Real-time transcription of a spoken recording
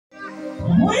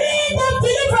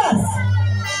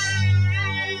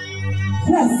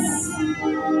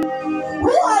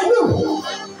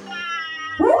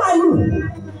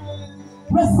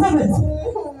private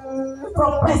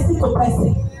from person to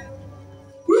person.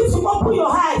 If you open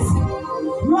your eyes,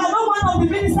 you are not one of the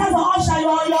ministers or usher, you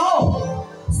are on your own.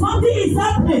 Something is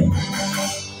happening.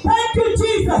 Thank you,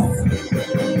 Jesus.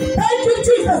 Thank you,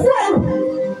 Jesus. Who are you?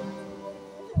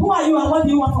 Who are you and what do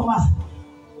you want from her?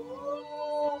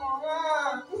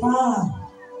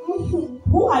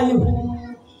 Who are you?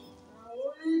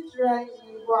 You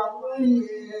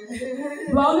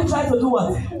are only trying to do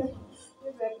what?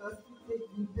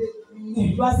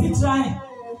 You are still trying.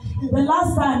 The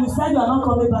last time you said you are not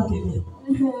coming back again.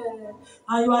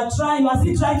 And you are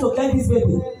still trying to get this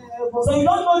baby. So you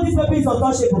don't know this baby is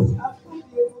untouchable.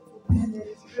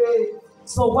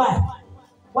 So why?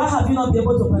 Why have you not been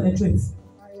able to penetrate?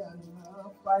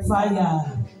 Fire.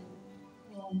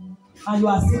 And you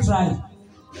are still trying.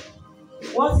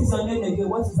 What is your name again?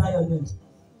 What is that your name?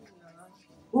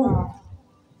 Who?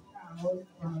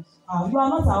 You are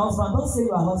not her husband. Don't say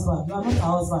you are husband. You are not her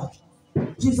husband.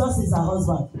 Jesus is her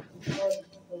husband.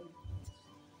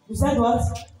 You said what?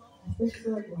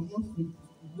 You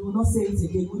will not say it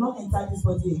again. You will not enter this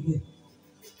body again.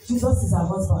 Jesus is her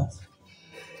husband.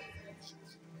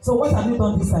 So what have you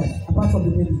done this time apart from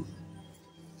the baby?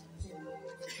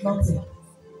 Nothing.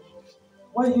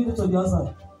 What did you do to the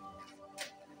husband?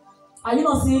 Are you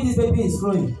not seeing this baby is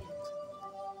growing?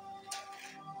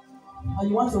 And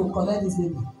you want to collect this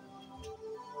baby?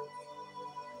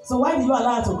 So why did you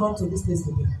allow her to come to this place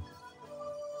today?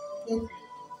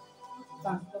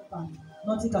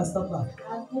 Nothing can stop her.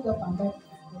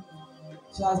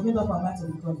 She has made up her mind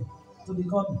to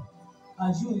become.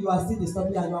 And you are still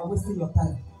disturbing and you are wasting your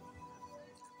time.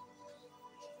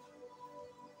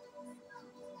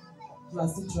 You are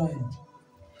still trying.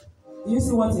 Do you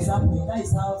see what is happening? That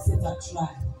is how Satan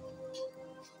tried.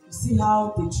 You see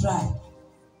how they try.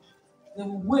 They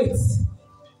will wait.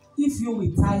 If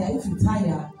you tire,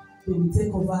 they will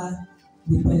take over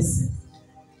the person.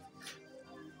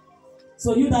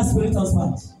 So you that spirit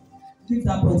husband, leave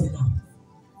that body now.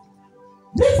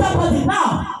 Leave that body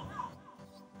now.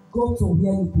 Go to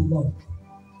where you belong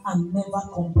and never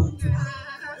come back to her.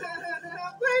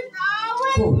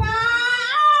 Go.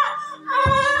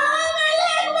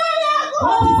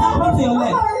 What is happening to your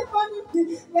leg?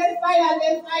 There's fire.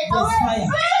 There's fire.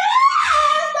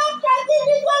 Stop dragging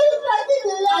me. Why you dragging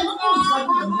the leg?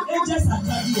 Angels are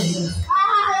dragging your leg.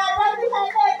 You're dragging my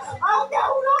leg. Okay, I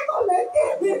will not come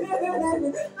again.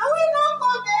 I will not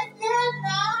come again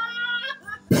now.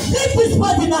 Leave this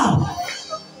body now.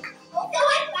 Okay,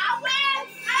 wait now. Wait.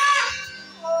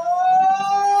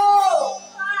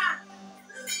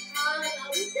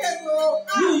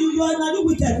 You are not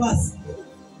wicked pass.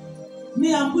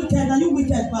 Me, I'm wicked, and you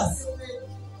wicked pass.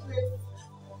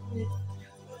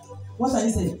 What are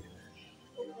you saying?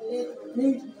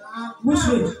 Which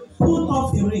ring? Pull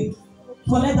off the ring.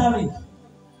 Collect that ring.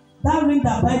 That ring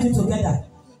that binds you together.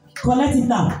 Collect it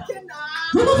now.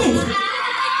 Remove it.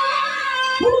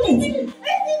 Remove it.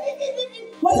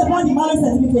 What about the marriage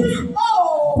certificate?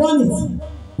 Burn it.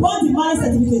 Burn the marriage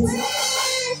certificate.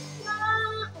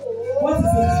 What is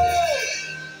it?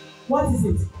 What is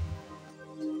it?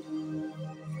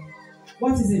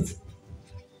 What is it?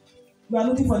 You are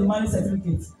looking for the marriage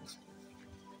certificate.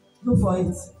 Look for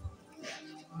it.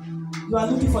 You are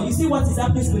looking for. You see what is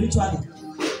happening spiritually.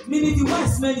 Meaning the wife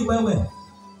smell you well.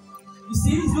 You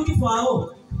see, he's looking for her own.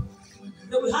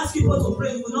 They will ask people to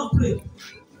pray. You will not pray.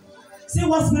 See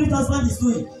what spirit husband is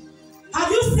doing.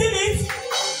 Have you seen it?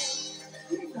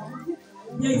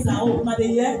 Here is her own. Now they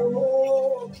hear.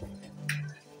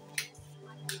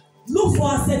 Look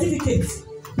for a certificate.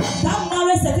 That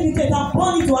marriage certificate and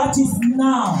burn it to ashes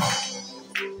now.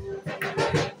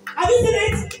 Have you seen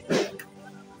it?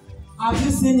 Have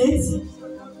you seen it?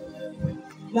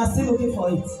 You are still looking for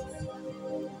it.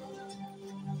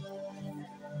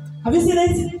 Have you seen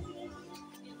it?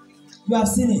 You have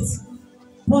seen it.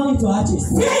 Burn it to ashes.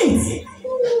 See it!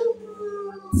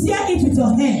 Tear it with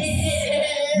your hands.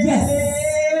 Yes.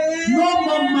 No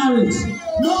more marriage.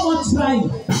 No more trying.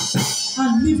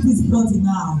 And leave this body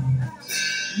now.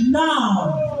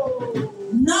 Now.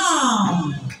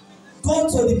 Go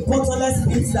to the bottomless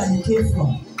pit that you came from.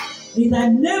 In the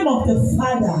name of the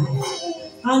Father,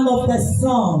 and of the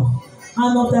Son,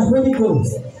 and of the Holy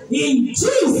Ghost. In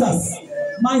Jesus'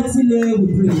 mighty name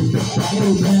we pray.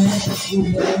 Amen.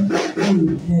 Amen.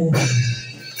 Amen.